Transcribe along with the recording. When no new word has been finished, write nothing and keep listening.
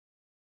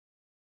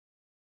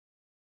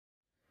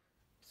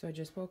So I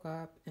just woke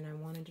up and I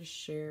wanted to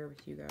share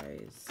with you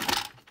guys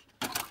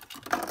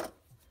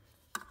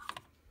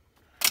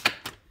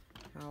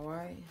how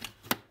I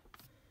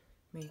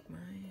make my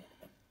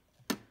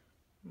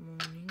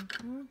morning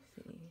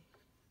coffee.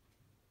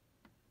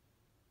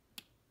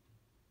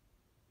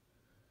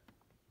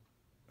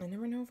 I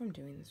never know if I'm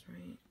doing this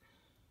right.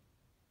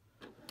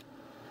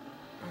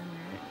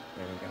 Alright,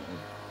 there we go.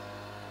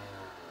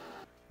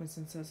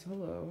 Winston says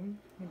hello.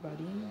 Hey,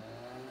 buddy.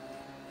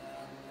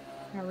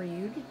 How are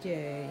you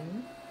today?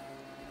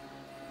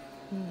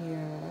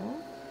 Yeah.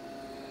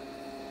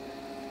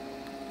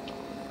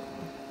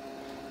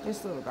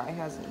 This little guy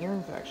has an ear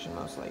infection,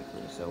 most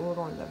likely, so we're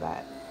going to the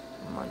vet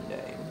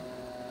Monday.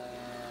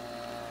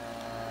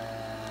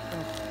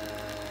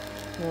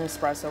 The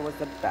espresso was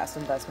the best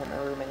investment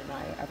my roommate and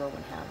I ever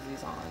went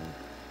halvesies on.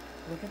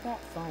 Look at that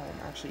foam.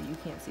 Actually, you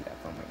can't see that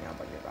foam right now,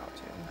 but you're about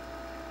to.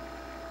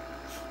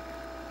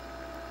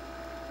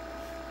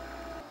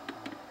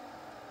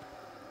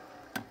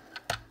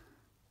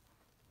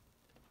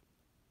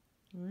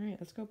 Alright,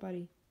 let's go,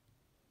 buddy.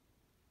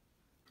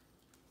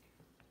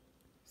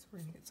 So we're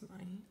gonna get some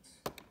ice.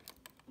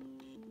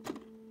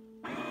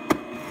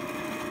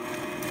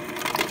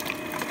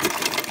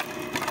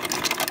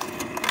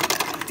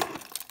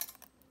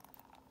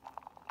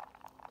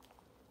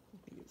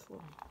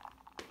 Beautiful.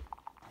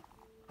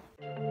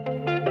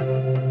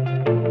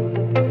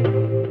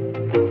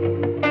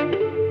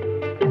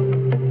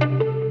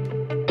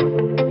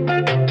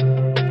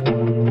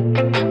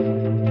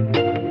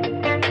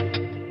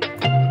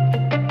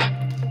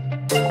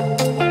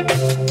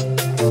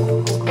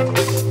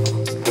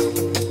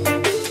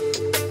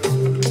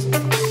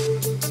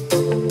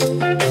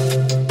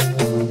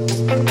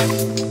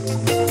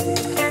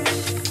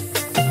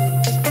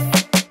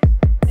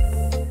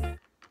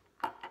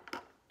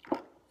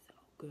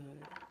 Good.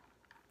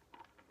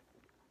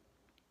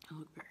 I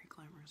look very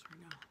glamorous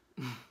right now.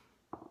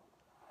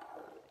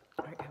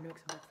 Alright, time to make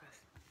some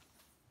breakfast.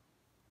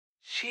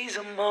 She's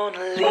a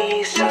Mona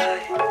Lisa.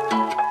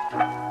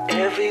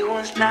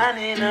 Everyone's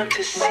lining up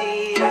to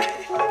see her.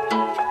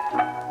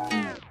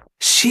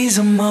 She's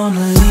a Mona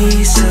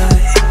Lisa.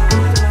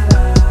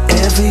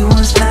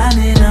 Everyone's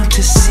lining up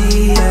to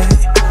see her.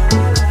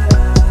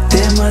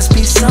 There must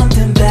be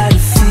something about her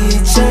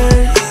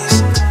features.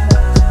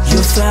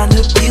 You'll find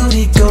her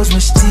beauty goes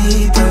much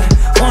deeper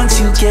once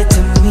you get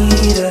to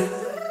meet her.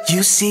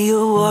 You see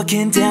her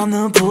walking down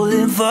the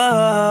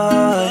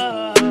boulevard.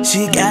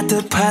 She got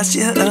the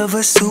posture of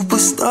a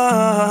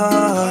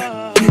superstar.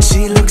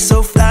 She looks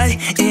so fly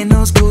in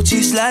those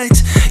Gucci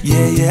slides.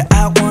 Yeah, yeah,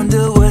 I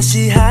wonder what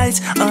she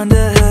hides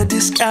under her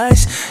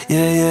disguise.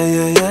 Yeah, yeah,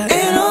 yeah, yeah.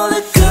 And all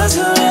the girls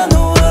around the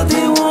world,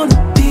 they wanna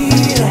be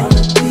her.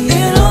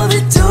 And all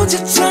the dudes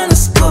are trying to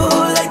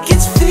score like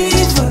it's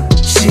fever.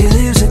 She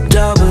lives a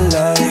double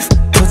life,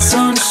 puts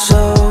on a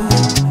show.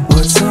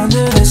 What's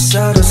under the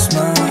subtle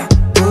smile,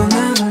 we'll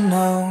never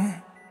know.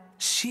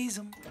 She's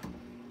a...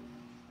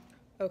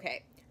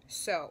 Okay,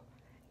 so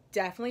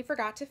definitely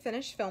forgot to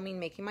finish filming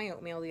making my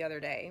oatmeal the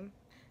other day.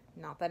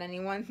 Not that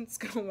anyone's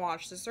gonna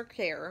watch this or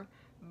care,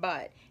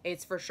 but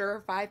it's for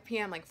sure 5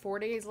 p.m. like 4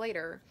 days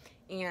later,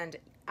 and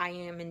I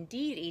am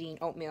indeed eating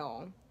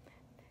oatmeal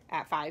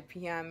at 5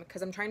 p.m.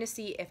 because I'm trying to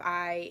see if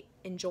I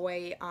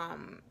enjoy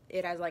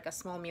it as like a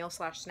small meal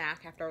 /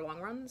 snack after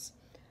long runs.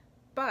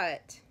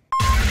 But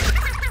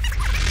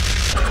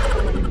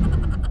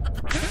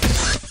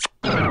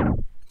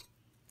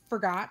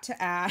forgot to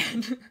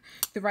add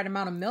the right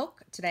amount of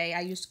milk today.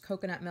 I used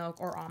coconut milk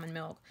or almond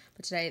milk,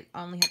 but today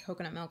I only had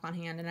coconut milk on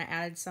hand, and I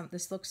added some.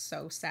 This looks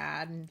so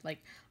sad and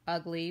like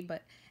ugly,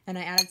 and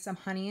I added some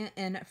honey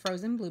and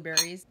frozen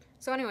blueberries.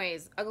 So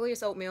anyways,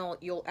 ugliest oatmeal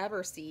you'll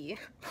ever see,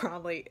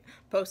 probably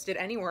posted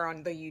anywhere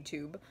on the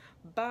YouTube.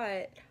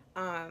 But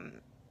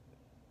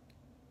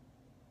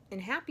in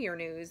happier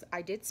news,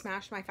 I did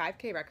smash my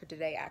 5K record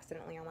today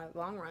accidentally on my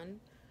long run.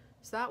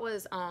 So that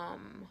was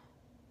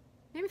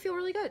made me feel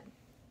really good.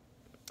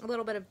 A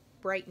little bit of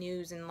bright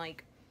news and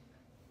like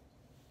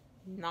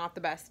not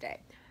the best day.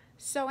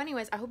 So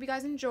anyways, I hope you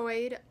guys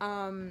enjoyed,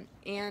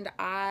 and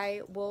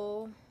I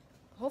will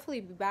hopefully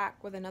be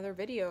back with another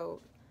video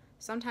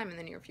sometime in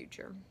the near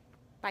future.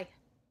 Bye.